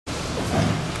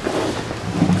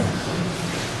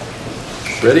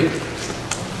Ready?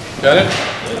 Got it?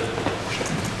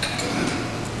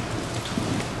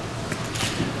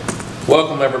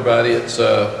 Welcome everybody.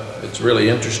 It's really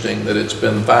interesting that it's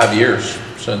been 5 years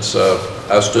since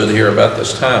I stood here about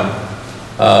this time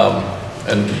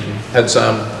and had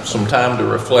some time to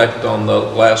reflect on the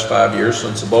last 5 years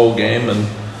since the bowl game,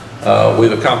 and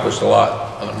we've accomplished a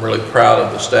lot, and I'm really proud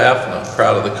of the staff and I'm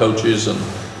proud of the coaches. And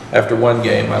after one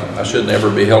game, I should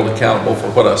never be held accountable for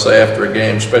what I say after a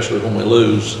game, especially when we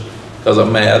lose, because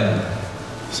I'm mad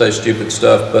and say stupid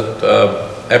stuff. But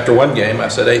after one game, I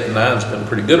said 8 and 9's been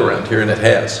pretty good around here, and it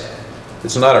has.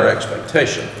 It's not our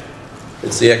expectation.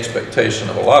 It's the expectation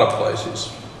of a lot of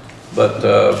places. But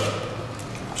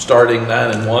starting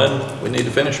 9 and 1, we need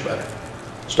to finish better.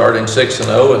 Starting 6 and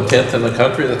 0 and 10th in the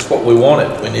country, that's what we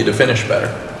wanted. We need to finish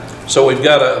better. So we've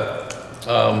got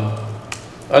to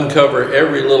uncover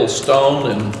every little stone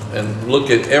and look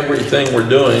at everything we're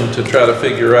doing to try to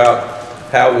figure out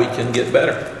how we can get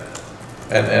better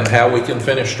and how we can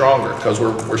finish stronger, because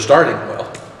we're starting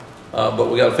well, but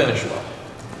we got to finish well,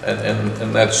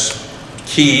 and that's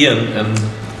key, and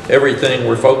everything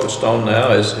we're focused on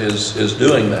now is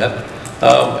doing that,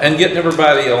 and getting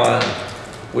everybody aligned.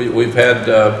 We've had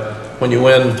when you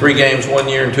win 3 games one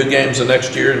year and 2 games the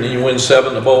next year, and then you win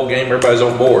 7 the bowl game, everybody's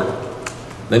on board.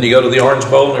 Then you go to the Orange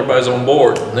Bowl and everybody's on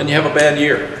board. And then you have a bad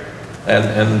year,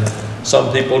 and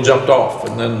some people jumped off,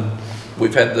 and then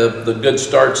we've had the good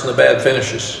starts and the bad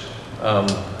finishes,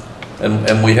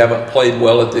 and we haven't played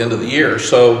well at the end of the year.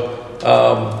 So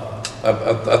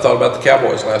I thought about the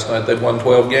Cowboys last night. They've won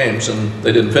 12 games and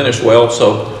they didn't finish well,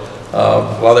 so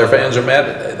a lot of their fans are mad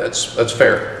today. That's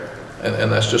fair,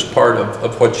 and that's just part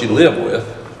of what you live with,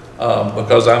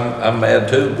 because I'm mad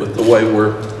too with the way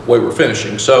we're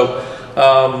finishing. So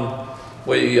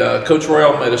Coach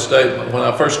Royal made a statement when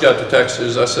I first got to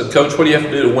Texas. I said, "Coach, what do you have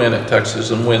to do to win at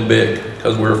Texas and win big?"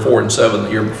 Because we were 4 and 7 the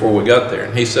year before we got there.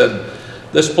 And he said,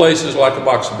 "This place is like a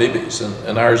box of BBs,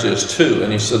 and ours is too."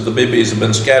 And he said, "The BBs have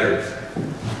been scattered."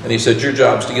 And he said, "Your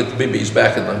job is to get the BBs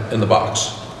back in the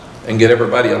box and get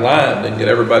everybody aligned and get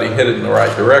everybody headed in the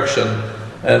right direction."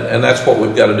 And that's what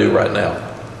we've got to do right now.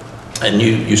 And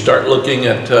you start looking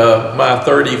at my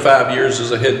 35 years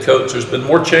as a head coach, there's been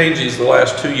more changes the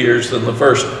last 2 years than the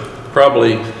first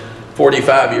probably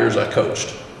 45 years I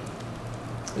coached.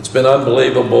 It's been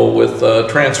unbelievable with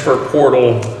transfer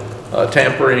portal,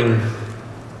 tampering,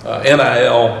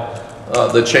 NIL,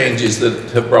 the changes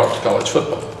that have brought to college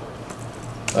football.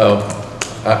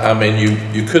 I mean,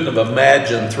 you couldn't have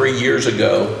imagined 3 years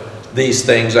ago these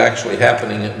things actually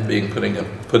happening and being put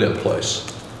in place.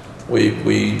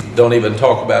 We don't even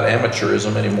talk about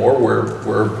amateurism anymore.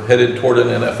 We're headed toward an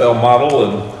NFL model,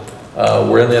 and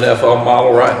we're in the NFL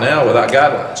model right now without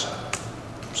guidelines.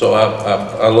 So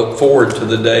I look forward to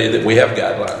the day that we have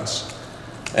guidelines,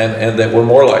 and that we're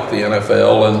more like the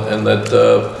NFL, and that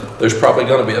there's probably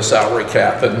going to be a salary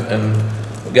cap, and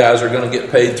guys are going to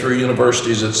get paid through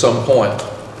universities at some point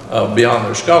beyond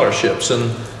their scholarships,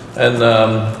 and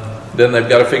then they've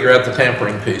got to figure out the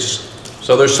tampering piece.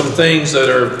 So there's some things that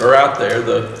are out there.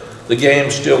 The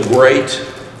game's still great.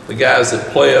 The guys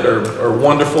that play it are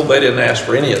wonderful. They didn't ask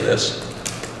for any of this.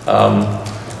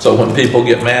 So when people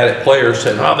get mad at players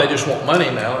saying, "Oh, they just want money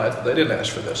now," they didn't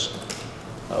ask for this.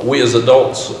 We as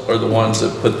adults are the ones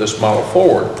that put this model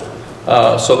forward.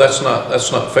 So that's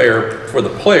not fair for the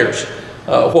players.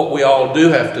 What we all do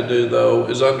have to do, though,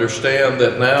 is understand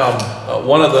that now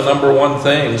one of the #1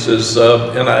 things is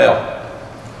NIL.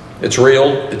 It's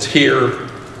real, it's here,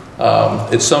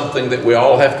 it's something that we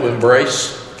all have to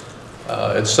embrace.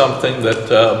 It's something that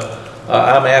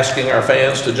I'm asking our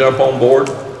fans to jump on board,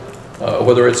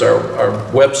 whether it's our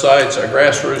websites, our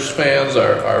grassroots fans,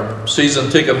 our season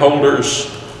ticket holders,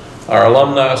 our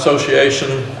alumni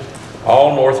association.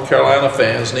 All North Carolina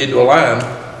fans need to align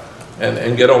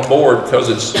and get on board, because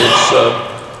it's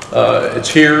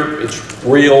here, it's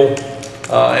real,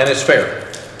 and it's fair.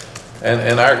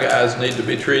 And our guys need to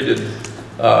be treated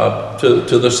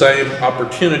to the same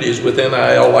opportunities with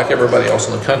NIL like everybody else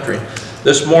in the country.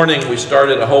 This morning we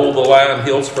started a Hold the Line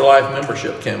Heels for Life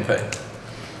membership campaign.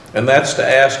 And that's to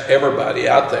ask everybody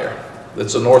out there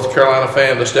that's a North Carolina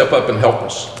fan to step up and help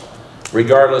us.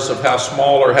 Regardless of how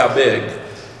small or how big,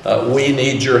 we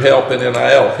need your help in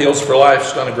NIL. Heels for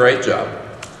Life's done a great job.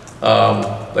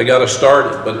 They got us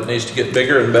started, but it needs to get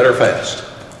bigger and better fast.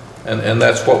 And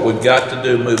that's what we've got to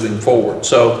do moving forward.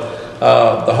 So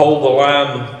the Hold the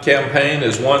Line campaign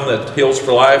is one that Heels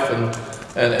for Life and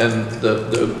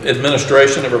the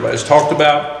administration, everybody's talked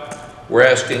about. We're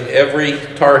asking every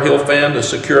Tar Heel fan to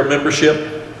secure a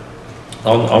membership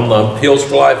on the Heels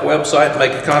for Life website,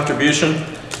 make a contribution.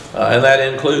 And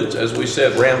that includes, as we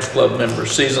said, Rams Club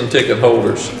members, season ticket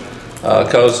holders,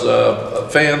 because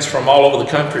fans from all over the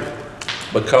country,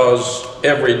 because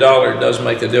every dollar does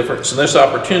make a difference. And this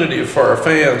opportunity for our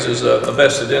fans is a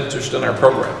vested interest in our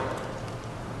program.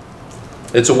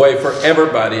 It's a way for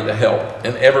everybody to help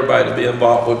and everybody to be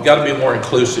involved. We've got to be more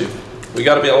inclusive. We've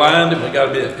got to be aligned, and we've got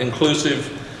to be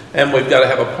inclusive, and we've got to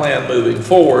have a plan moving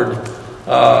forward,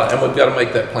 and we've got to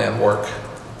make that plan work,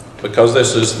 because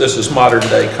this is modern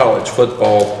day college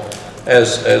football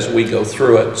as we go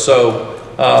through it. So,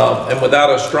 and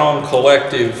without a strong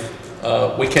collective,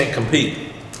 we can't compete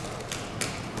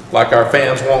like our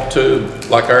fans want to,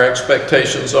 like our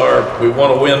expectations are. We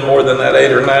want to win more than that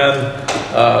 8 or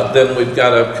 9, then we've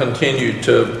got to continue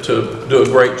to do a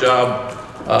great job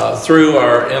through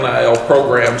our NIL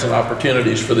programs and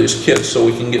opportunities for these kids, so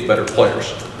we can get better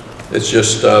players. It's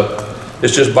just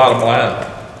bottom line.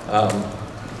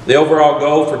 The overall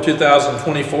goal for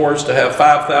 2024 is to have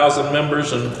 5,000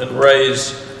 members and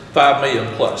raise $5 million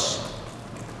plus,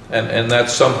 and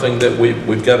that's something that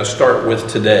we've got to start with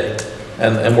today.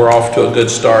 And we're off to a good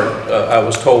start, I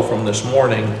was told from this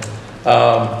morning.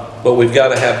 But we've got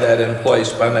to have that in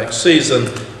place by next season.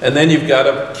 And then you've got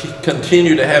to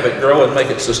continue to have it grow and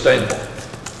make it sustainable.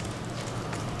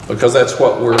 Because that's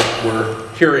what we're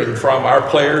hearing from our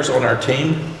players on our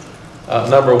team.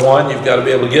 Number one, you've got to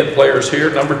be able to get players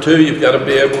here. Number two, you've got to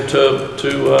be able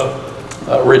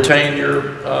to retain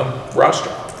your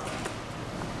roster.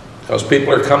 Because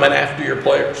people are coming after your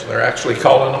players. They're actually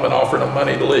calling them and offering them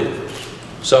money to leave.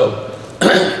 So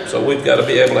we've got to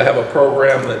be able to have a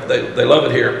program that they love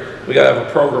it here. We got to have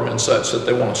a program and such that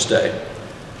they want to stay,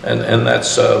 and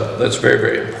that's very,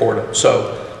 very important.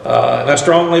 So and I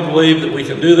strongly believe that we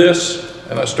can do this,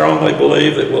 and I strongly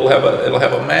believe that it'll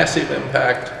have a massive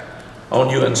impact on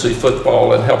UNC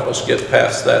football and help us get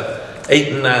past that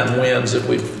 8 and 9 wins that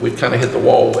we've kind of hit the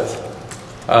wall with,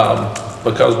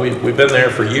 because we've been there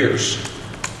for years.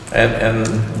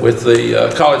 And with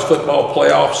the college football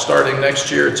playoffs starting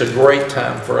next year, it's a great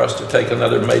time for us to take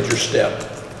another major step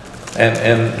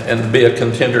and be a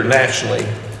contender nationally,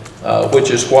 which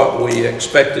is what we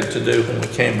expected to do when we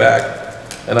came back.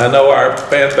 And I know our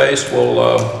fan base will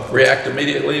react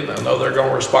immediately, and I know they're going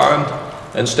to respond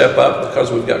and step up,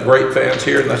 because we've got great fans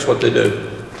here, and that's what they do.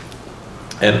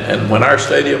 And when our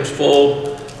stadium's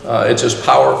full, it's as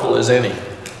powerful as any.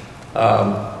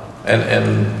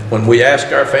 And when we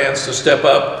ask our fans to step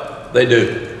up, they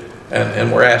do.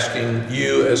 And we're asking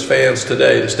you as fans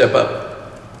today to step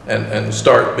up and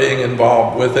start being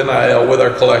involved with NIL, with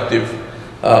our collective,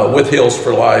 with Hills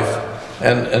for Life,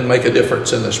 and make a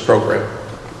difference in this program.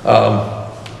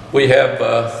 We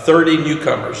have 30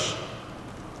 newcomers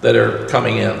that are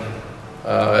coming in.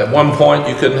 At one point,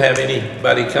 you couldn't have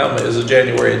anybody come as a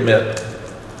January admit.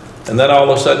 And then all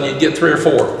of a sudden, you'd get 3 or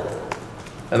 4.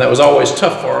 And that was always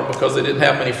tough for them, because they didn't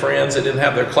have many friends. They didn't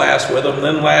have their class with them.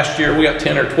 Then last year we got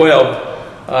 10 or 12.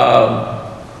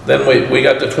 Then we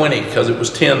got to 20, because it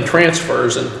was 10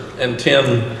 transfers and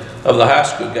 10 of the high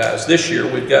school guys. This year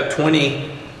we've got 20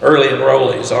 early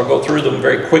enrollees. I'll go through them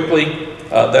very quickly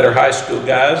that are high school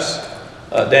guys.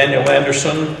 Daniel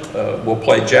Anderson will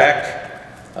play Jack.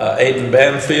 Aiden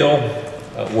Banfield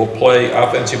will play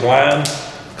offensive line.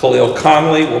 Khalil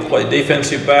Conley will play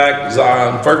defensive back.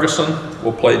 Zion Ferguson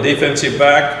will play defensive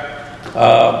back.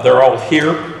 They're all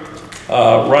here.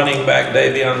 Running back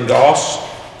Davion Goss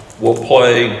will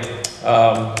play,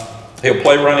 he'll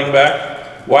play running back.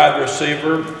 Wide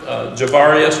receiver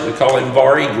Javarius, we call him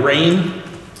Vari Green,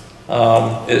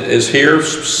 is here.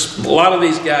 A lot of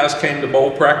these guys came to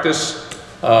bowl practice,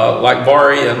 like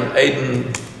Vari and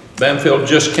Aiden Banfield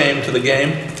just came to the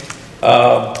game.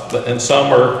 And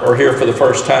some are here for the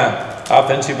first time.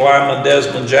 Offensive lineman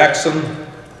Desmond Jackson,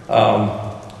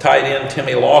 tight end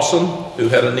Timmy Lawson, who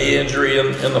had a knee injury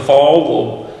in the fall,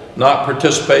 will not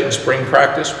participate in spring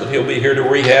practice, but he'll be here to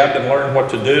rehab and learn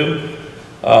what to do.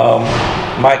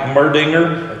 Mike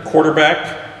Merdinger,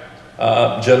 quarterback.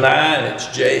 Janai, and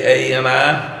it's Jani,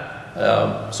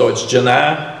 so it's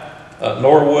Janai.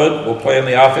 Norwood will play in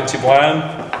the offensive line.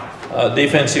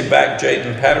 Defensive back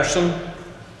Jaden Patterson.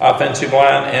 Offensive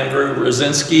line Andrew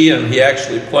Rosinski, and he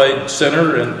actually played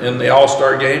center in the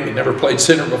All-Star game. He never played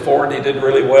center before, and he did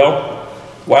really well.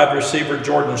 Wide receiver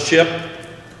Jordan Shipp.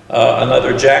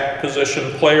 Another jack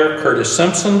position player Curtis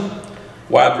Simpson.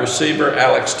 Wide receiver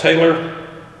Alex Taylor.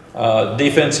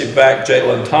 Defensive back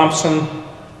Jalen Thompson.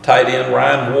 Tight end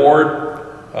Ryan Ward.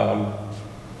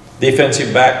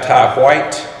 Defensive back Ty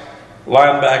White.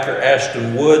 Linebacker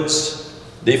Ashton Woods.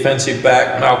 Defensive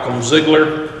back Malcolm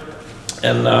Ziegler.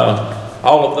 And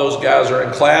all of those guys are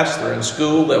in class. They're in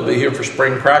school. They'll be here for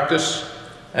spring practice.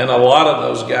 And a lot of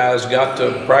those guys got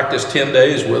to practice 10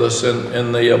 days with us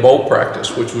in the bowl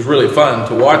practice, which was really fun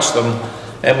to watch them.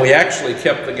 And we actually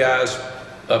kept the guys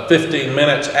 15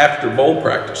 minutes after bowl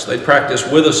practice. They'd practice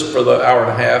with us for the hour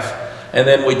and a half, and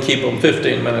then we'd keep them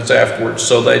 15 minutes afterwards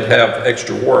so they'd have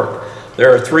extra work.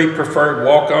 There are 3 preferred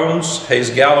walk-ons. Hayes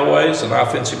Galloway's an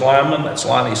offensive lineman, that's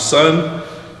Lonnie's son.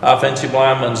 Offensive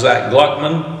lineman Zach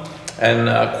Gluckman, and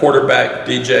quarterback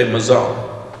DJ Mazzone.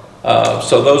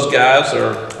 So those guys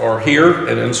are here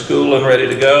and in school and ready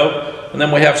to go. And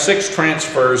then we have 6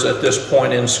 transfers at this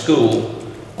point in school.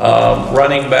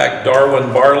 Running back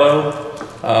Darwin Barlow,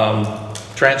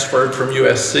 transferred from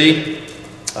USC.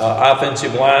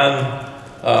 Offensive line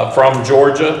from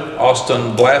Georgia,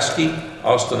 Austin Blasky.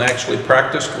 Austin actually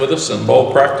practiced with us in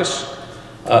bowl practice.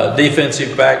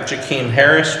 Defensive back Jakeem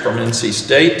Harris from NC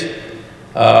State.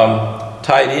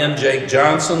 Tight end Jake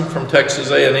Johnson from Texas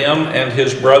A&M and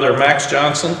his brother Max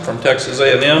Johnson from Texas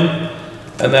A&M.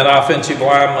 And then offensive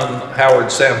lineman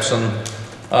Howard Sampson,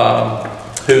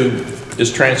 who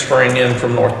is transferring in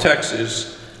from North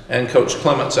Texas. And Coach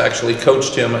Clements actually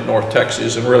coached him at North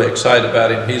Texas, and really excited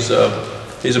about him. He's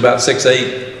about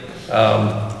 6'8",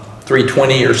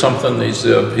 320 or something. He's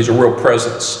a real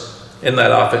presence in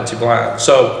that offensive line.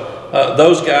 So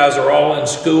those guys are all in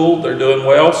school. They're doing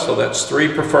well. So that's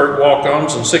 3 preferred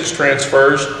walk-ons and 6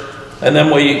 transfers. And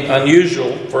then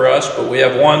unusual for us, but we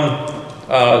have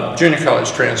 1 junior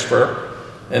college transfer,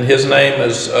 and his name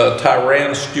is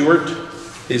Tyran Stewart.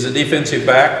 He's a defensive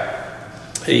back.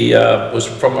 He was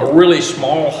from a really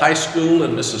small high school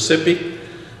in Mississippi,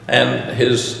 and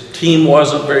his team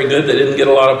wasn't very good. They didn't get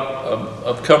a lot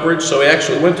of coverage, so he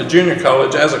actually went to junior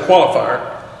college as a qualifier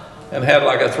and had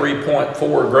like a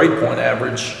 3.4 grade point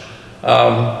average.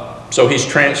 So he's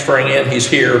transferring in, he's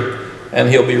here, and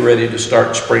he'll be ready to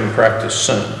start spring practice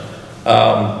soon.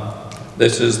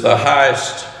 This is the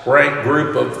highest ranked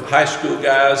group of high school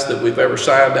guys that we've ever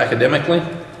signed academically.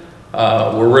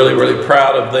 We're really, really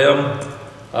proud of them.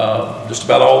 Just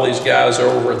about all these guys are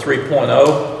over a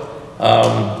 3.0.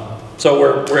 So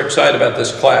we're excited about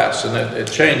this class, and it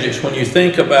changes. When you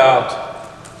think about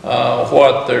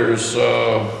there's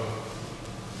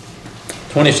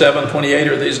 27, 28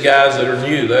 of these guys that are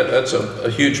new, that's a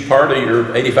huge part of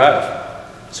your 85.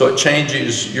 So it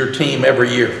changes your team every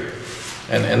year.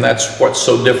 And that's what's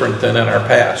so different than in our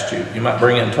past. You might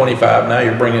bring in 25, now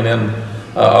you're bringing in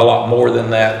a lot more than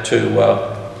that to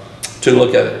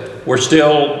look at it. We're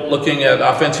still looking at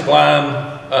offensive line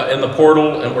in the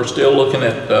portal, and we're still looking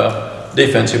at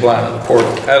defensive line in the portal.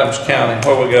 Adams County,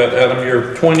 what we got, Adam?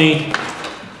 You're 20,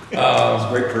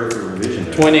 great for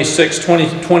revision. 26,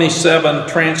 27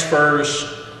 transfers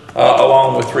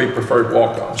along with 3 preferred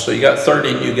walk-ons. So you got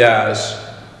 30 new guys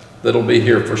that'll be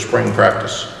here for spring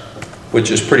practice,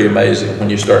 which is pretty amazing when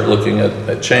you start looking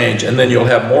at change. And then you'll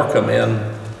have more come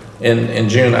in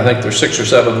June. I think there's 6 or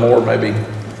 7 more maybe.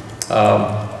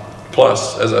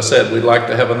 Plus, as I said, we'd like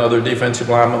to have another defensive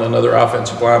lineman, another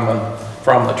offensive lineman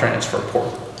from the transfer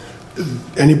portal.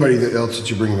 Anybody else that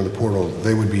you bring into the portal,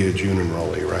 they would be a June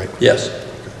enrollee, right? Yes.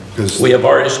 Because we have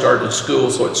already started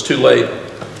school, so it's too late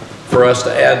for us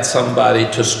to add somebody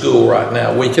to school right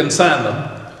now. We can sign them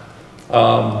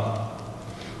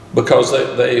because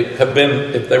they have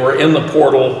been, if they were in the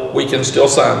portal, we can still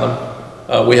sign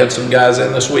them. We had some guys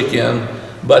in this weekend,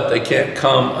 but they can't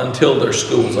come until their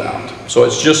school's out. So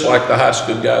it's just like the high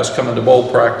school guys coming to bowl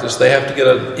practice. They have to get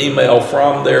an email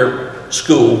from their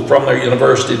school, from their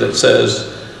university that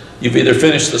says you've either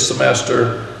finished the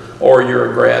semester or you're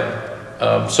a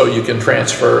grad, so you can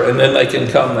transfer, and then they can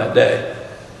come that day.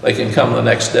 They can come the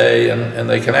next day, and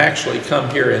they can actually come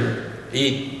here and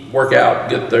eat, work out,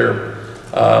 get their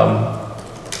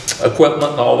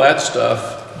equipment and all that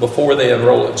stuff before they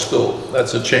enroll at school.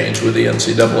 That's a change with the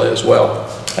NCAA as well.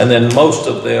 And then most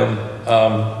of them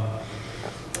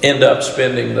end up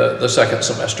spending the second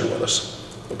semester with us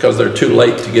because they're too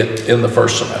late to get in the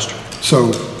first semester.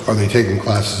 So are they taking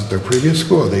classes at their previous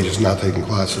school, or are they just not taking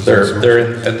classes?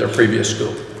 They're at their previous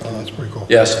school. Oh, that's pretty cool.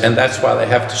 Yes, and that's why they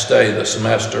have to stay the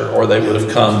semester, or they would have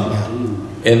come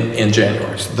in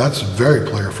January. So that's very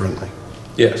player friendly.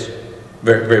 Yes,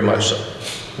 very, very much so.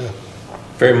 Yeah.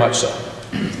 Very much so.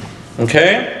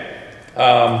 Okay,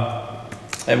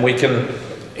 and we can,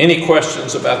 any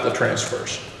questions about the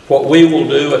transfers? What we will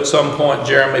do at some point,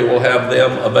 Jeremy will have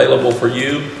them available for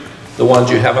you, the ones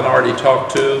you haven't already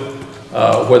talked to,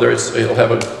 whether he'll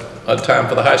have a time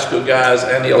for the high school guys,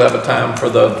 and he'll have a time for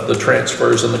the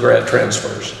transfers and the grad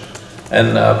transfers.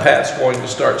 And Pat's going to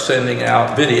start sending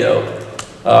out video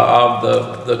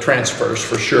of the transfers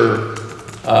for sure,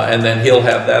 and then he'll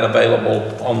have that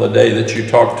available on the day that you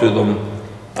talk to them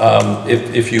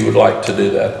if you would like to do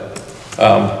that.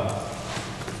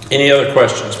 Any other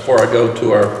questions before I go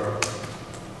to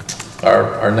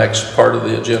our next part of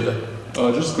the agenda?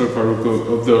 Just to clarify real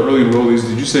quick, of the early enrollees,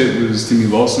 did you say it was Timmy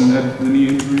Lawson had the knee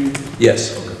injury?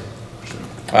 Yes.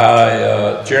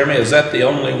 Okay. Jeremy, is that the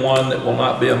only one that will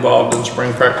not be involved in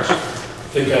spring practice?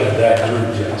 They got it that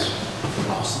group, yes.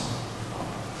 Awesome.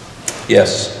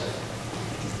 Yes.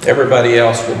 Everybody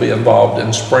else will be involved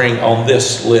in spring on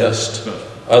this list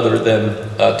other than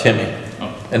Timmy.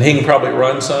 Oh. And he can probably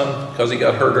run some because he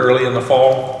got hurt early in the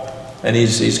fall and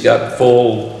he's got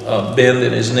full bend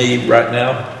in his knee right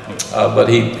now. But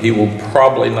he will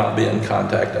probably not be in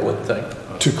contact, I would think.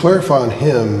 To clarify on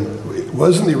him,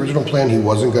 wasn't the original plan he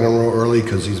wasn't going to enroll early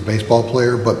because he's a baseball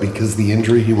player, but because of the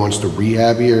injury he wants to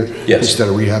rehab here instead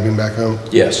of rehabbing back home?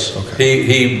 Yes. Okay.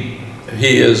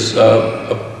 He is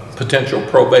a potential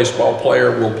pro baseball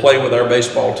player, will play with our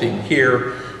baseball team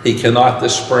here. He cannot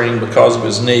this spring because of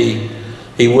his knee.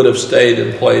 He would have stayed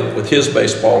and played with his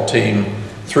baseball team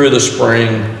through the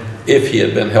spring if he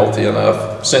had been healthy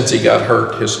enough. Since he got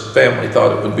hurt, his family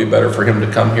thought it would be better for him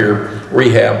to come here,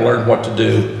 rehab, learn what to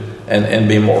do, and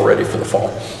be more ready for the fall.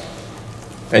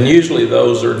 And usually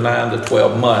those are 9 to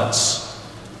 12 months,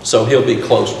 so he'll be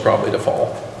close probably to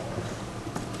fall.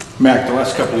 Mack, the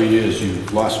last couple of years,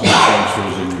 you've lost more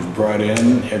transfers than you've brought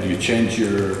in. Have you changed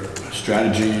your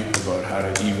strategy about how to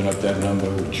even up that number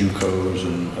with JUCOs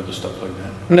and other stuff like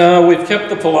that? No, we've kept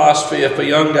the philosophy, if a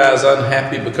young guy's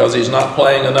unhappy because he's not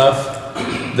playing enough,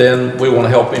 then we want to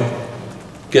help him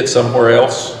get somewhere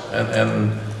else.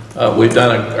 And we've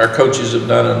done, our coaches have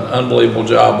done an unbelievable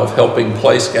job of helping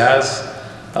place guys.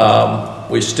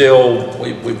 We've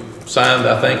signed,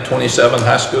 I think, 27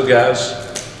 high school guys,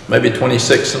 maybe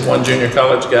 26 and one junior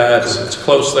college guy. It's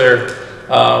close there.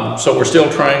 So we're still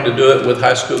trying to do it with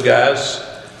high school guys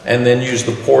and then use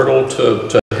the portal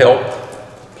to help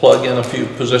plug in a few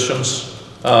positions.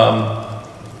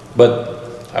 But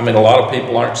I mean, a lot of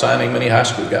people aren't signing many high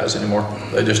school guys anymore.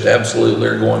 They just absolutely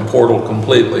are going portal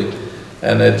completely.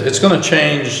 And it's going to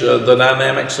change the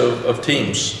dynamics of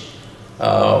teams.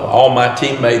 All my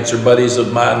teammates are buddies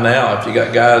of mine now. If you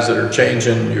got guys that are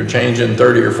you're changing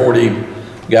 30 or 40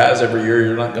 guys every year,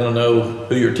 you're not going to know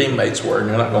who your teammates were and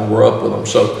you're not going to grow up with them.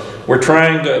 So we're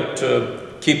trying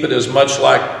to keep it as much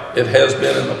like it has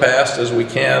been in the past as we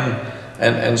can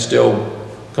and still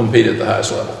compete at the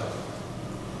highest level.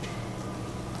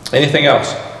 Anything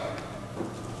else?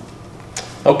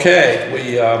 Okay,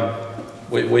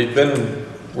 we've been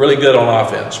really good on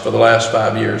offense for the last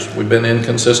 5 years. We've been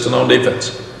inconsistent on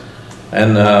defense.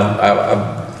 And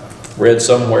I've read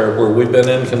somewhere where we've been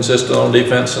inconsistent on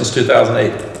defense since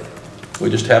 2008. We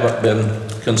just haven't been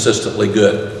consistently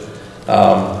good.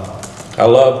 I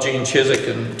love Gene Chiswick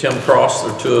and Tim Cross.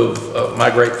 They're two of my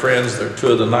great friends. They're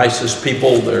two of the nicest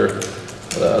people.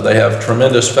 They have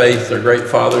tremendous faith. They're great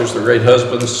fathers. They're great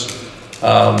husbands.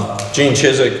 Gene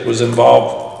Chiswick was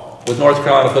involved with North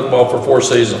Carolina football for 4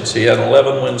 seasons. He had an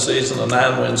 11-win season, a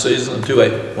 9-win season, and 2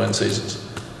 8-win seasons.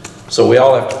 So we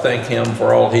all have to thank him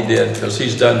for all he did because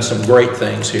he's done some great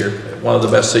things here. One of the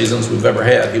best seasons we've ever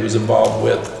had he was involved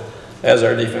with as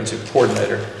our defensive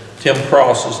coordinator. Tim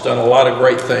Cross has done a lot of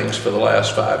great things for the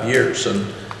last 5 years.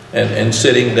 And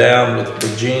sitting down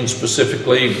with Gene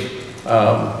specifically,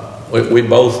 we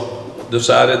both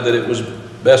decided that it was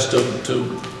best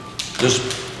to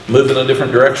just move in a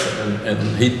different direction,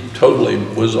 and he totally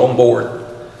was on board.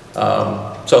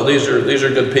 So these are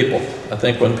good people. I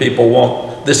think when people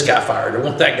want this guy fired or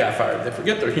want that guy fired, they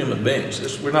forget they're human beings.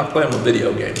 We're not playing with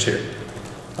video games here.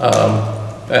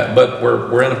 But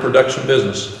we're in a production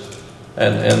business,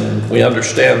 and we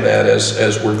understand that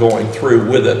as we're going through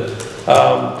with it.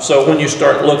 So when you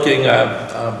start looking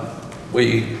at,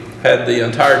 we had the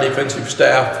entire defensive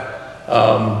staff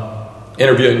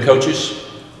interviewing coaches.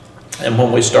 And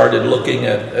when we started looking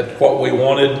at what we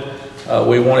wanted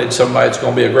somebody that's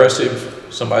going to be aggressive,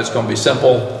 somebody that's going to be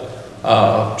simple,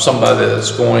 somebody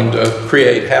that's going to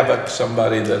create havoc,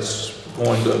 somebody that's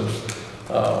going to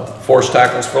force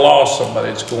tackles for loss, somebody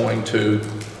that's going to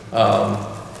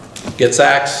get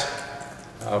sacks.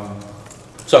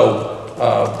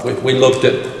 We looked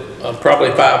at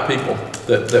probably 5 people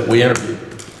that we interviewed.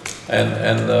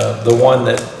 And the one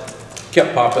that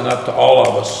kept popping up to all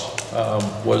of us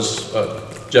was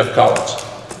Jeff Collins.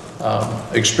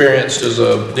 Experienced as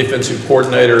a defensive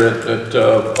coordinator at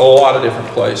a lot of different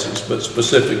places, but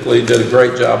specifically did a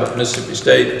great job at Mississippi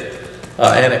State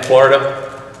and at Florida.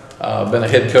 Been a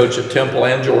head coach at Temple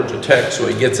and Georgia Tech, so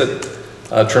he gets it.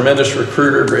 A tremendous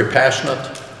recruiter, very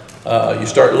passionate. You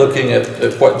start looking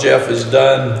at what Jeff has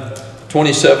done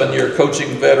 27-year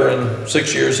coaching veteran,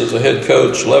 6 years as a head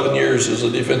coach, 11 years as a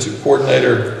defensive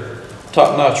coordinator,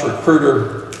 top-notch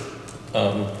recruiter,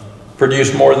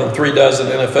 produced more than 36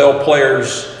 NFL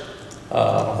players.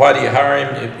 Why do you hire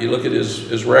him? If you look at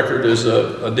his record as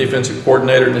a defensive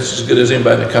coordinator, and it's as good as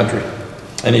anybody in the country.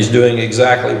 And he's doing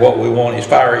exactly what we want. He's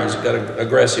fiery, he's got an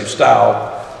aggressive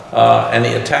style, and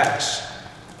he attacks.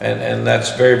 And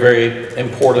that's very, very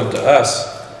important to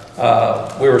us.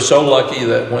 We were so lucky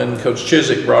that when Coach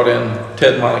Chizik brought in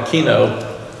Ted Monachino,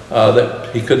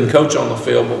 that he couldn't coach on the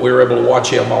field, but we were able to watch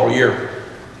him all year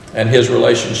and his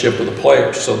relationship with the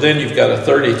players. So then you've got a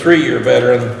 33-year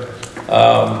veteran,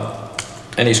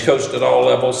 and he's coached at all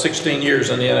levels, 16 years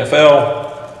in the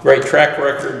NFL, great track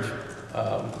record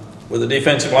with the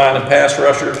defensive line and pass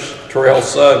rushers, Terrell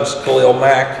Suggs, Khalil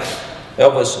Mack,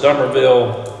 Elvis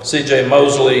Dummerville, C.J.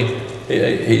 Mosley.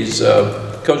 He's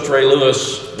coached Ray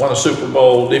Lewis, won a Super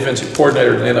Bowl, defensive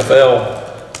coordinator in the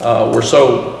NFL. We're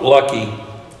so lucky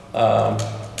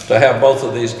to have both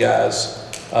of these guys.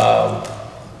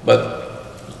 But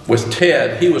with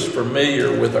Ted, he was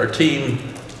familiar with our team.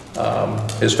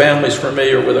 His family's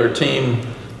familiar with our team.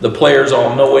 The players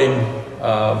all know him,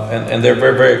 and they're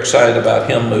very, very excited about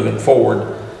him moving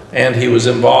forward. And he was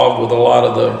involved with a lot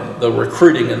of the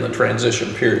recruiting in the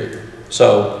transition period.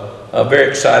 So very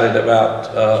excited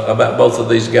about both of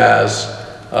these guys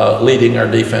leading our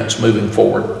defense moving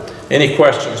forward. Any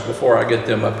questions before I get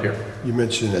them up here? You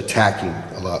mentioned attacking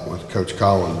a lot with Coach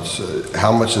Collins.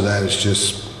 How much of that is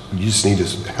just, you just need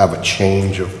to have a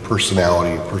change of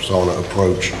personality, persona,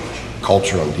 approach,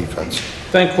 culture on defense?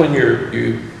 I think when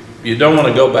you don't want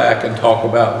to go back and talk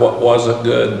about what wasn't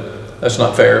good. That's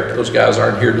not fair. Those guys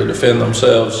aren't here to defend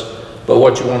themselves. But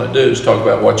what you want to do is talk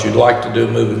about what you'd like to do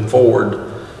moving forward.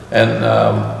 And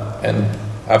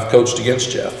I've coached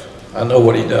against Jeff. I know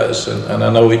what he does, and I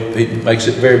know he makes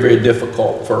it very, very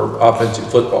difficult for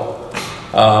offensive football.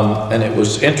 And it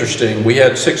was interesting. We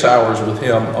had 6 hours with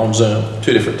him on Zoom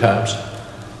 2 different times.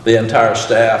 The entire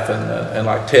staff, and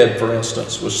like Ted, for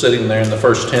instance, was sitting there in the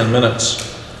first 10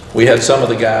 minutes. We had some of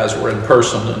the guys were in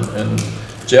person, and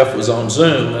Jeff was on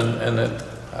Zoom, and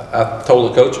I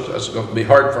told the coaches, it's going to be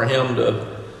hard for him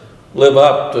to live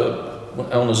up to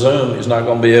on the Zoom. He's not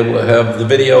going to be able to have the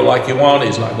video like you want.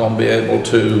 He's not going to be able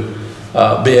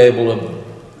to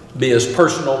be as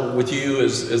personal with you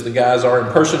as the guys are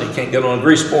in person. He can't get on a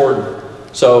grease board.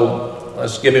 So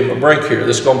let's give him a break here.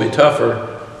 This is going to be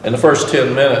tougher. In the first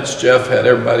 10 minutes, Jeff had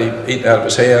everybody eating out of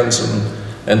his hands,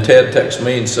 and Ted texted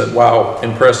me and said, wow,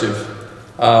 impressive.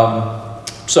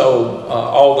 So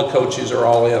all the coaches are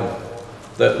all in.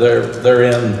 They're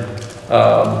in.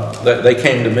 They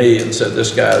came to me and said,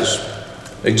 this guy's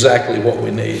exactly what we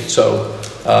need. So,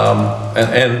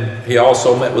 and he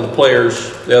also met with the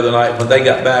players the other night. When they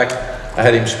got back, I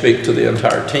had him speak to the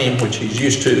entire team, which he's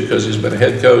used to because he's been a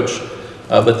head coach.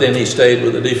 But then he stayed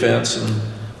with the defense,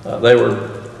 and they were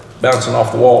bouncing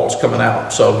off the walls coming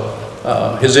out.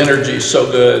 So his energy is so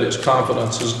good, his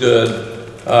confidence is good.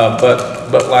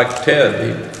 But like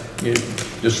Ted, you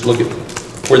just look at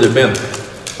where they've been.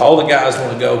 All the guys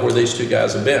want to go where these two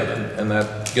guys have been, and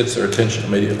that gets their attention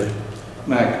immediately.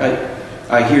 Mack,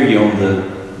 I hear you on the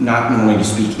not wanting to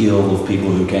speak ill of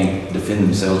people who can't defend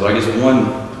themselves, but I guess one,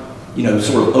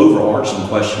 sort of overarching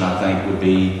question I think would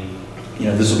be,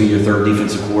 this will be your third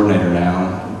defensive coordinator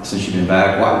now since you've been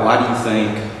back. Why do you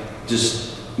think,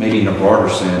 just maybe in a broader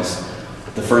sense,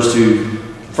 the first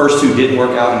two didn't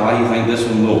work out, and why do you think this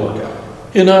one will work out?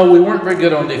 We weren't very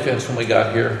good on defense when we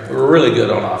got here. We were really good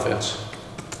on offense.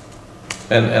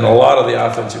 And a lot of the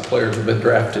offensive players have been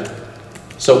drafted.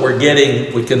 So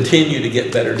we continue to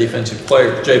get better defensive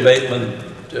players. Jay Bateman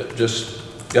just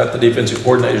got the defensive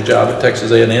coordinator's job at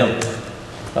Texas A&M.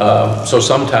 So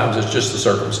sometimes it's just the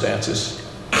circumstances.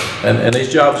 And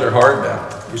these jobs are hard now.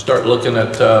 You start looking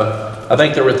at, I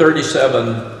think there were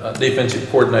 37 defensive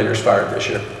coordinators fired this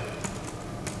year.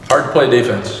 Hard to play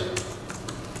defense.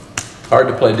 Hard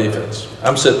to play defense.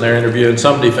 I'm sitting there interviewing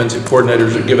some defensive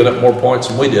coordinators are giving up more points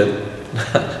than we did.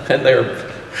 And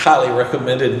they're highly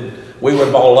recommended. We would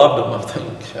have all loved them, I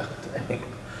think. Dang.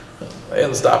 They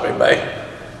didn't stop anybody.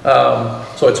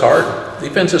 So it's hard.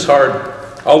 Defense is hard.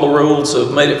 All the rules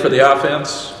have made it for the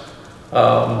offense.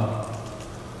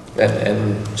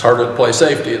 And it's harder to play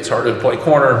safety. It's harder to play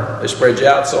corner. They spread you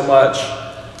out so much.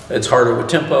 It's harder with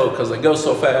tempo because they go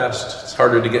so fast. It's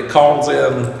harder to get calls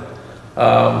in.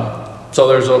 So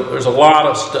there's a lot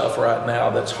of stuff right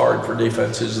now that's hard for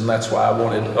defenses, and that's why I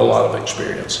wanted a lot of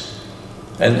experience.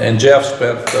 And Jeff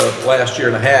spent the last year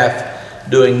and a half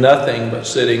doing nothing but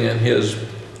sitting in his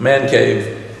man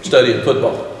cave studying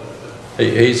football.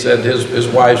 He said his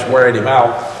wife's wearing him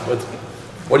out with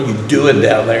what are you doing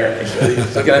down there? And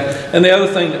he's looking at, and the other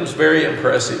thing that was very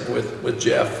impressive with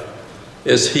Jeff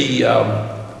is he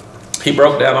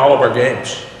broke down all of our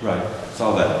games. Right,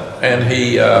 saw that. And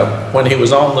he, when he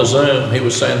was on the Zoom, he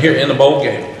was saying, here in the bowl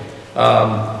game,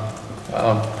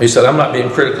 he said, I'm not being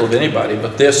critical of anybody,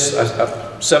 but this,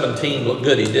 17 looked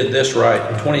good, he did this right,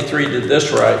 and 23 did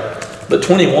this right, but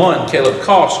 21, Caleb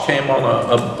Koss came on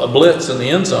a blitz in the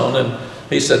end zone, and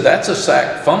he said, that's a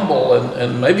sack fumble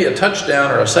and maybe a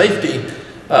touchdown or a safety,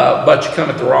 but you come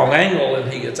at the wrong angle,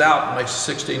 and he gets out and makes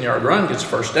a 16-yard run, gets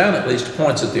first down, at least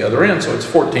points at the other end, so it's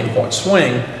a 14-point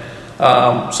swing.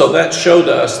 So that showed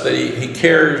us that he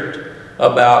cared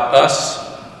about us.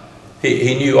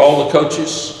 He knew all the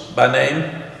coaches by name.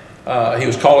 He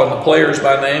was calling the players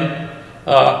by name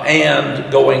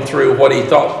and going through what he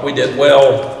thought we did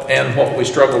well and what we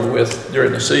struggled with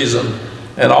during the season.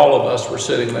 And all of us were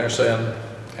sitting there saying,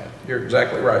 yeah, you're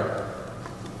exactly right.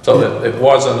 So it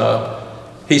wasn't a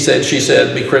he said, she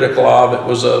said, be critical of. It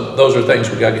was those are things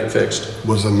we got to get fixed.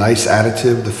 Was a nice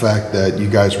additive the fact that you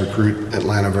guys recruit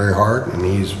Atlanta very hard and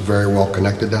he's very well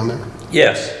connected down there?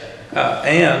 Yes,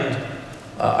 and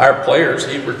our players,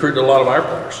 he recruited a lot of our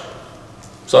players.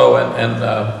 So, and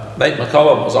Nate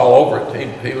McCullum was all over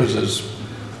it. He was his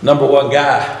 #1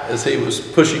 guy as he was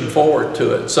pushing forward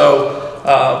to it. So,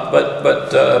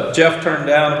 but Jeff turned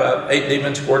down about 8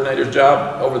 defense coordinator's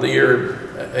job over the year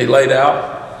he laid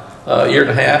out. A year and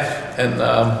a half,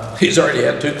 and he's already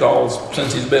had 2 calls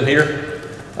since he's been here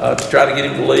to try to get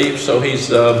him to leave. So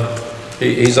he's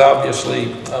obviously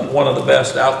one of the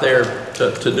best out there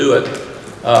to do it.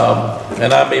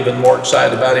 And I'm even more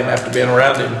excited about him after being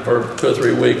around him for 2 or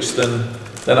 3 weeks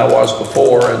than I was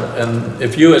before. And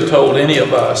if you had told any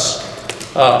of us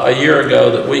a year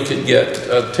ago that we could get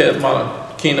Ted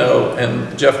Monachino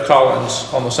and Jeff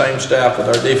Collins on the same staff with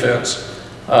our defense,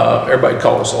 everybody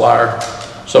called us a liar.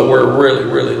 So we're really,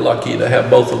 really lucky to have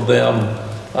both of them,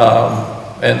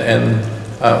 and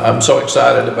I'm so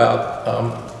excited about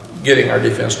getting our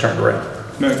defense turned around.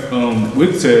 Mack,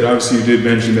 with Ted, obviously you did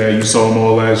mention that you saw him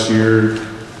all last year,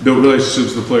 built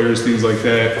relationships with the players, things like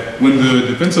that. When the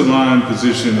defensive line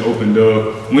position opened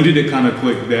up, when did it kind of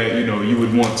click that, you know, you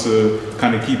would want to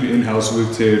kind of keep it in-house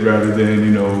with Ted rather than,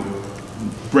 you know,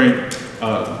 bring,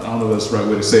 I don't know if that's the right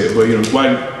way to say it, but, you know,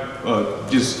 why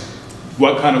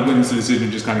what kind of went into the decision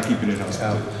to just kind of keep it in-house?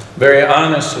 Very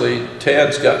honestly,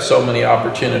 Ted's got so many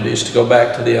opportunities to go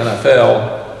back to the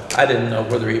NFL, I didn't know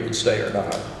whether he would stay or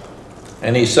not.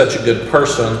 And he's such a good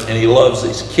person, and he loves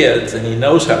these kids, and he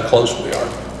knows how close we are.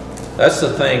 That's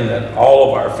the thing that all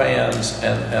of our fans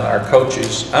and our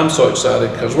coaches, I'm so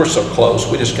excited because we're so close.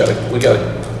 We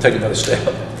gotta take another step.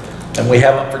 And we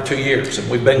haven't for 2 years, and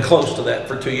we've been close to that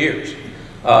for 2 years.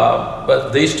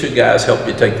 But these 2 guys help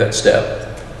you take that step.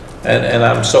 And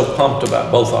I'm so pumped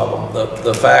about both of them.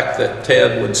 The fact that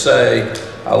Ted would say,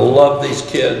 I love these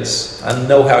kids, I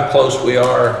know how close we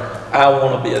are, I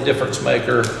want to be a difference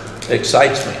maker,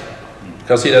 excites me,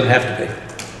 because he doesn't have to be.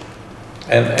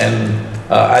 And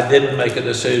I didn't make a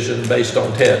decision based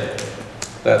on Ted.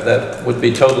 That would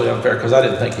be totally unfair, because I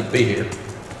didn't think he'd be here.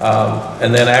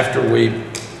 And then after we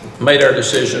made our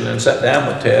decision and sat down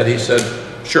with Ted, he said,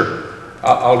 sure,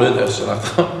 I'll do this. And I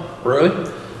thought, really?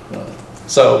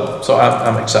 So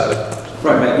I'm excited.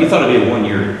 Right, Matt. You thought it'd be a one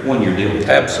year deal.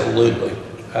 Absolutely,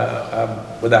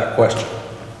 without question.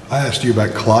 I asked you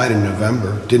about Clyde in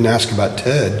November. Didn't ask about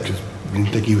Ted because you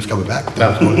didn't think he was coming back.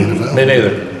 No, me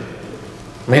neither.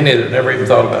 Me neither. Never even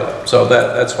thought about it. So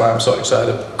that's why I'm so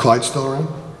excited. Clyde's still around?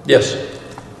 Yes.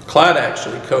 Clyde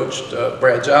actually coached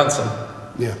Brad Johnson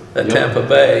at Tampa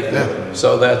Bay. Yeah.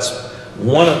 So that's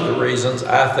one of the reasons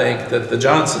I think that the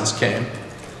Johnsons came.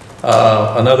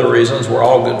 Another reason is we're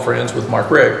all good friends with Mark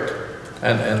Richt,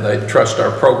 and they trust our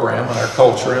program and our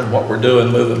culture and what we're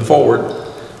doing moving forward.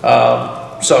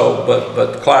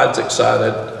 But Clyde's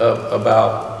excited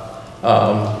about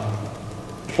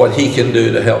what he can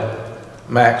do to help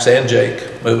Max and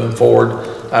Jake moving forward.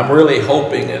 I'm really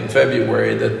hoping in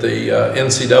February that the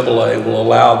NCAA will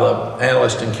allow the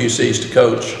analysts and QCs to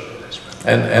coach,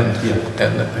 and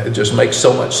it just makes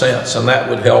so much sense, and that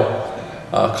would help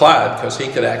Clyde, because he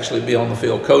could actually be on the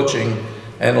field coaching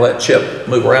and let Chip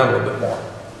move around a little bit more.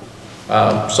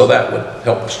 So that would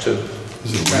help us too.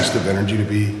 Is it a waste of energy to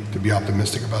be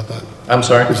optimistic about that? I'm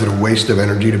sorry? Is it a waste of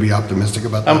energy to be optimistic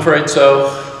about that? I'm afraid so.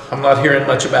 I'm not hearing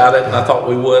much about it, and I thought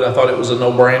we would. I thought it was a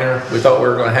no-brainer. We thought we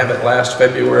were going to have it last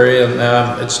February, and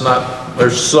it's not.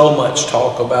 There's so much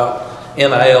talk about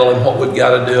NIL and what we've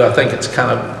got to do. I think it's kind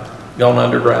of gone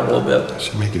underground a little bit. It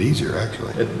should make it easier,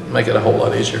 actually. It'd make it a whole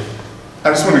lot easier. I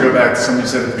just want to go back to something you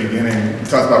said at the beginning. You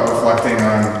talked about reflecting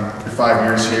on your 5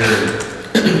 years here.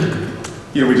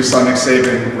 we just saw Nick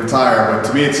Saban retire, but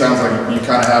to me it sounds like you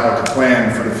kind of have like a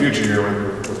plan for the future here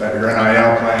with that, your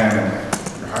NIL plan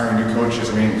and you're hiring new coaches.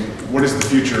 I mean, what does the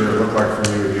future look like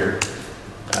for you here?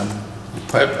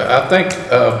 I think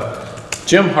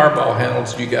Jim Harbaugh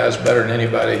handles you guys better than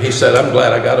anybody. He said, "I'm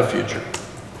glad I got a future."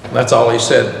 And that's all he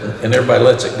said, and everybody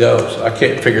lets it go. So I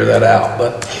can't figure that out.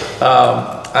 But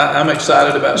I'm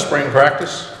excited about spring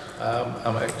practice.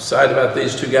 I'm excited about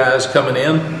these two guys coming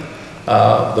in.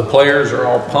 The players are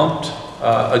all pumped.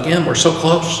 Again, we're so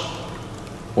close.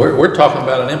 We're talking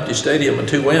about an empty stadium and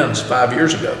 2 wins 5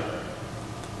 years ago.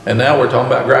 And now we're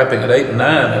talking about griping at 8 and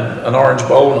 9 and an Orange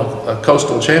Bowl and a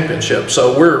Coastal Championship.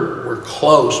 So we're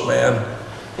close, man.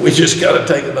 We just got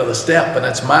to take another step, and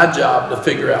it's my job to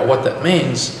figure out what that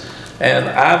means. And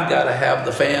I've got to have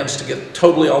the fans to get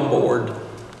totally on board,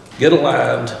 get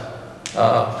aligned,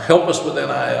 help us with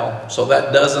NIL so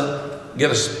that doesn't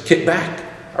get us kicked back.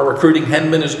 Our recruiting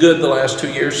hadn't been as good the last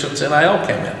 2 years since NIL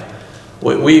came in.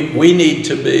 We need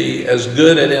to be as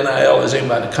good at NIL as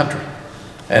anybody in the country.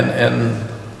 And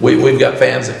we've got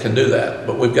fans that can do that,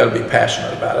 but we've got to be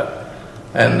passionate about it.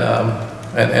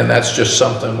 And that's just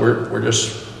something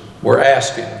we're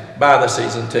asking. Buy the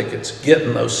season tickets, get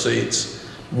in those seats.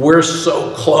 We're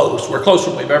so close. We're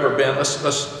closer than we've ever been.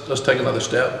 Let's take another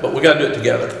step, but we got to do it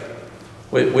together.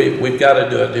 We've got to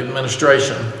do it. The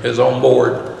administration is on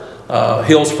board.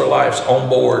 Hills for Life's on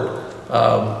board.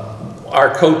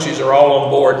 Our coaches are all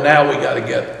on board. Now we got to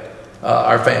get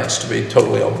our fans to be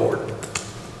totally on board.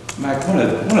 Mack, one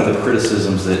of the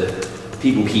criticisms that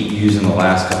people keep using the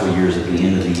last couple of years at the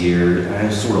end of the year, and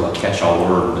it's sort of a catch-all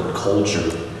word, but culture.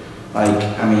 Like,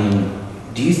 I mean,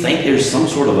 do you think there's some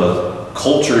sort of a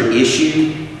culture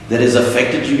issue that has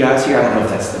affected you guys here? I don't know if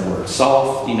that's the word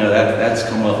soft, that's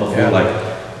come up before. Yeah. Like,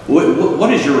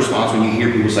 what is your response when you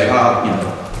hear people say,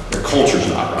 their culture's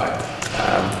not right?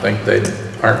 I think they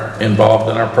aren't involved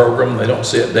in our program. They don't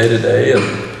see it day to day, and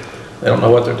they don't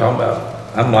know what they're talking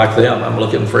about. I'm like them. I'm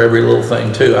looking for every little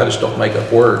thing too. I just don't make up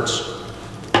words.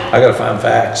 I got to find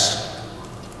facts,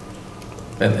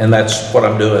 and that's what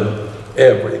I'm doing.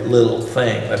 Every little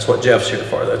thing. That's what Jeff's here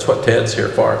for. That's what Ted's here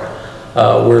for.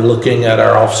 We're looking at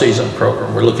our off-season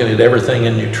program. We're looking at everything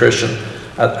in nutrition.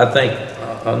 I think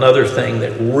another thing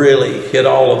that really hit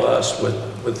all of us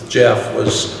with Jeff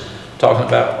was talking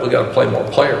about we got to play more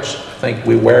players. I think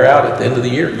we wear out at the end of the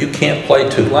year. You can't play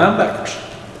 2 linebackers.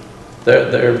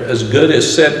 They're as good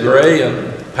as Seth Gray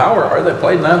and Power are. They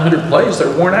played 900 plays.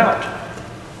 They're worn out.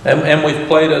 And we've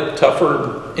played a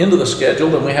tougher end of the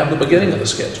schedule than we have the beginning of the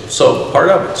schedule. So part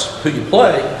of it's who you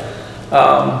play.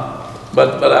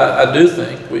 But I do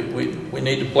think we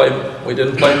need to play. We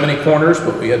didn't play many corners,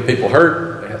 but we had people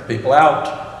hurt. We had people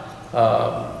out.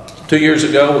 2 years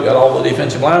ago, we got all the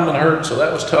defensive linemen hurt, so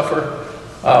that was tougher.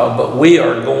 But we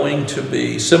are going to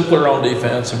be simpler on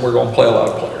defense, and we're going to play a lot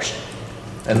of players.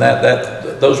 And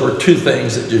those were 2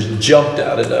 things that just jumped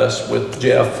out at us with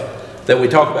Jeff that we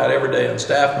talk about every day in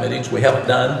staff meetings. We haven't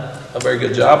done a very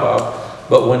good job of,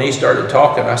 but when he started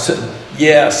talking, I said,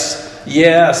 yes,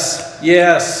 yes,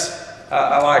 yes.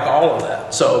 I like all of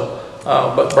that. So,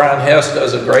 but Brian Hess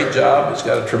does a great job. He's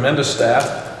got a tremendous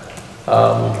staff.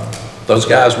 Those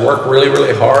guys work really,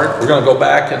 really hard. We're going to go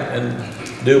back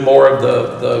and do more of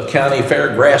the county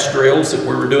fair grass drills that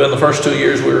we were doing the first 2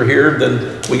 years we were here.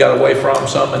 Then we got away from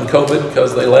some in COVID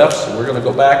because they left. So we're going to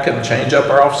go back and change up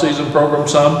our off-season program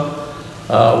some.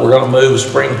 We're going to move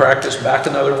spring practice back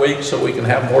another week so we can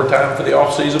have more time for the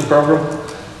off-season program.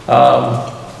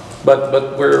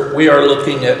 But we are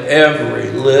looking at every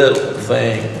little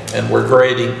thing, and we're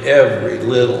grading every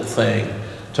little thing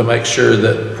to make sure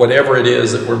that whatever it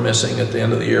is that we're missing at the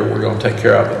end of the year, we're going to take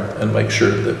care of it and make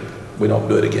sure that we don't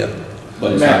do it again.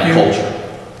 But it's not culture.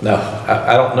 No,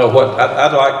 I don't know what,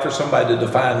 I'd like for somebody to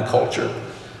define culture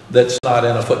that's not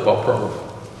in a football program.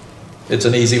 It's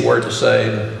an easy word to say,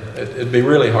 and it'd be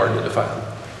really hard to define.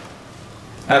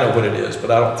 I know what it is,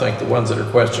 but I don't think the ones that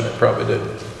are questioning it probably do.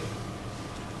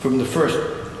 From the first,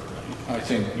 I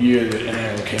think, year that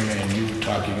NIL came in, you were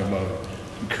talking about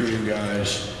recruiting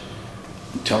guys,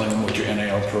 telling them what your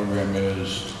NIL program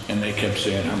is, and they kept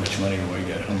saying, how much money do I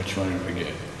get? How much money do I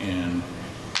get? And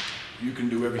you can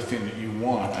do everything that you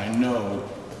want. I know,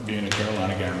 being a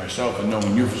Carolina guy myself, and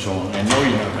knowing you for so long, I know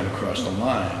you're not going to cross the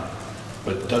line,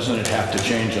 but doesn't it have to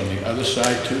change on the other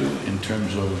side too, in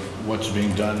terms of what's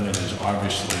being done that is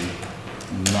obviously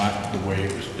not the way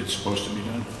it's supposed to be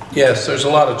done? Yes, there's a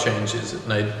lot of changes that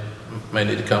may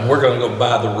need to come. We're going to go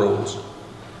by the rules.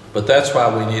 But that's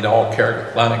why we need all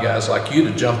Carolina guys like you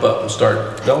to jump up and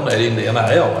start donating to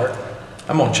NIL.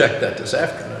 I'm going to check that this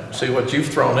afternoon, see what you've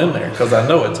thrown in there, because I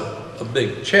know it's a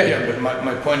big check. Yeah, but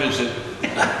my point is that.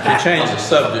 He changed the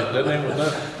subject, didn't he?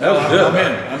 That was good.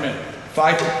 I'm in.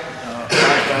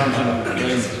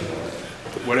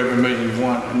 5,000, whatever million you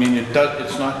want. I mean,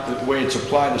 it's not, the way it's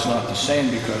applied is not the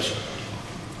same because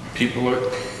people are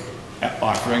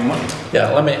offering money.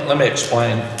 Yeah, let me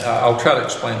explain. I'll try to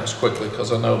explain this quickly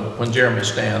because I know when Jeremy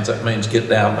stands, that means get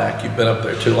down, Mack. You've been up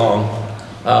there too long.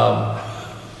 No,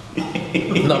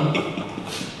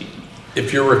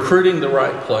 if you're recruiting the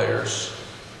right players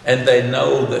and they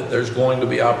know that there's going to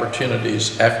be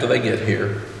opportunities after they get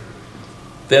here,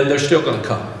 then they're still going to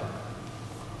come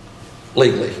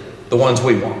legally, the ones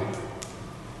we want.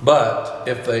 But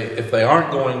if they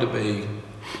aren't going to be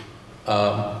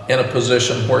in a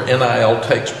position where NIL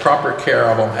takes proper care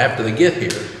of them after they get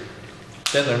here,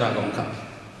 then they're not going to come.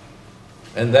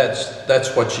 And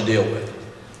that's what you deal with.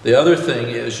 The other thing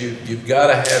is you've got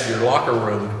to have your locker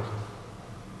room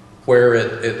where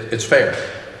it's fair,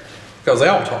 because they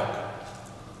all talk.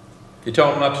 You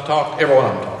tell them not to talk, every one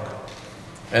of them talk.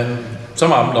 And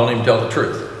some of them don't even tell the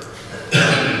truth.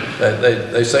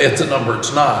 They say it's a number,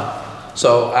 it's not.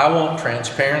 So I want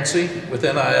transparency with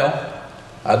NIL.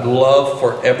 I'd love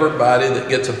for everybody that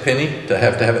gets a penny to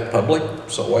have it public,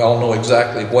 so we all know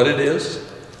exactly what it is.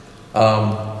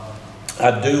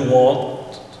 I do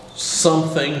want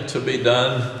something to be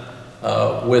done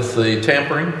with the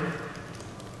tampering,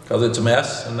 because it's a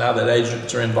mess, and now that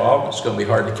agents are involved, it's going to be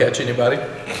hard to catch anybody.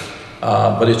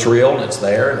 But it's real, and it's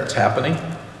there, and it's happening.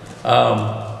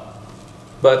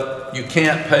 But you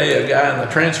can't pay a guy in the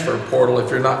transfer portal if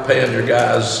you're not paying your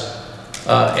guys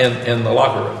in the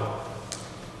locker room.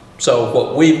 So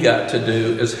what we've got to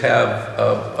do is have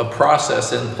a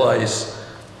process in place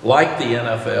like the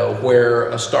NFL, where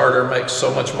a starter makes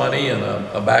so much money and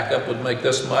a backup would make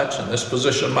this much, and this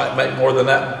position might make more than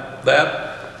that.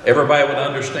 Everybody would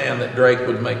understand that Drake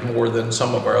would make more than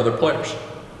some of our other players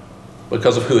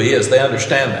because of who he is. They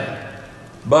understand that.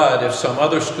 But if some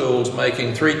other school's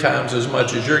making 3 times as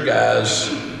much as your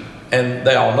guys, and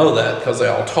they all know that because they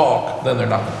all talk, then they're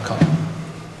not going to come.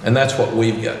 And that's what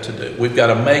we've got to do. We've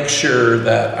got to make sure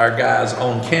that our guys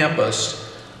on campus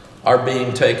are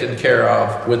being taken care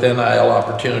of with NIL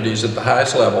opportunities at the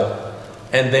highest level,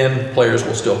 and then players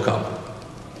will still come.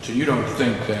 So you don't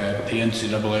think that the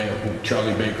NCAA or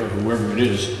Charlie Baker, whoever it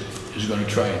is going to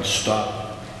try and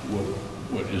stop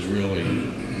what is really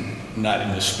not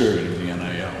in the spirit of the NIL? I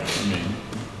mean,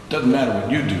 it doesn't matter what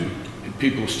you do,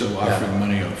 people are still offering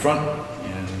money up front.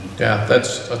 And yeah,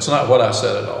 that's not what I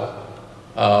said at all.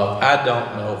 I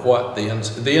don't know what the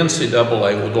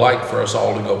NCAA would like for us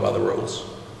all to go by the rules.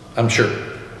 I'm sure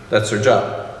that's their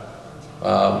job.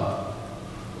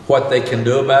 What they can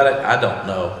do about it, I don't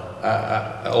know.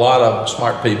 A lot of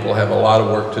smart people have a lot of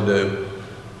work to do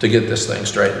to get this thing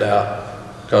straightened out,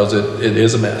 because it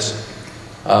is a mess.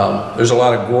 There's a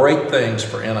lot of great things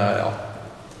for NIL.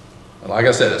 And like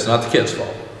I said, it's not the kids'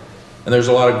 fault. And there's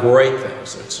a lot of great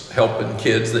things. It's helping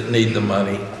kids that need the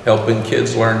money, helping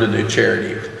kids learn to do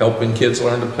charity, helping kids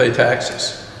learn to pay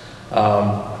taxes.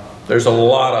 There's a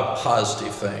lot of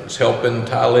positive things, helping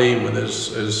Tylee with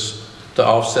his to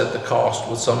offset the cost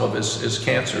with some of his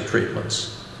cancer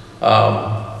treatments.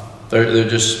 They're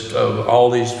just all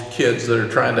these kids that are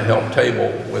trying to help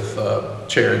table with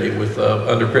charity with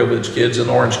underprivileged kids in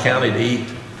Orange County to eat.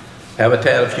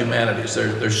 Habitat of Humanities.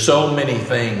 There's so many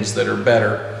things that are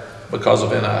better because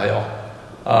of NIL.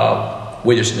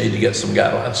 We just need to get some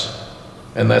guidelines.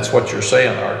 And that's what you're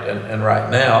saying, Art. And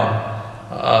right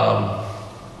now,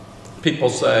 people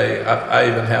say, I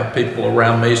even have people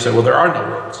around me say, well, there are no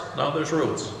rules. No, there's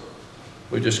rules.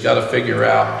 We just got to figure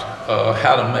out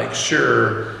how to make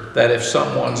sure that if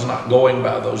someone's not going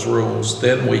by those rules,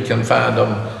 then we can find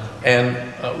them. And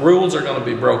rules are going to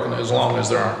be broken as long as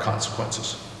there aren't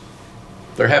consequences.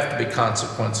 There have to be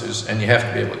consequences, and you have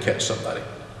to be able to catch somebody.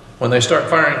 When they start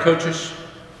firing coaches,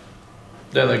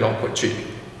 then they're going to quit cheating.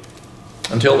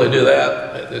 Until they do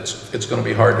that, it's going to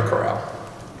be hard to corral.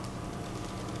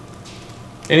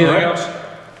 Anything else?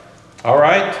 All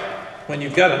right. When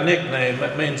you've got a nickname,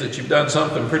 that means that you've done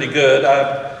something pretty good.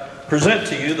 I present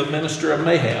to you the Minister of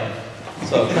Mayhem.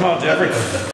 So come on, Jeffrey.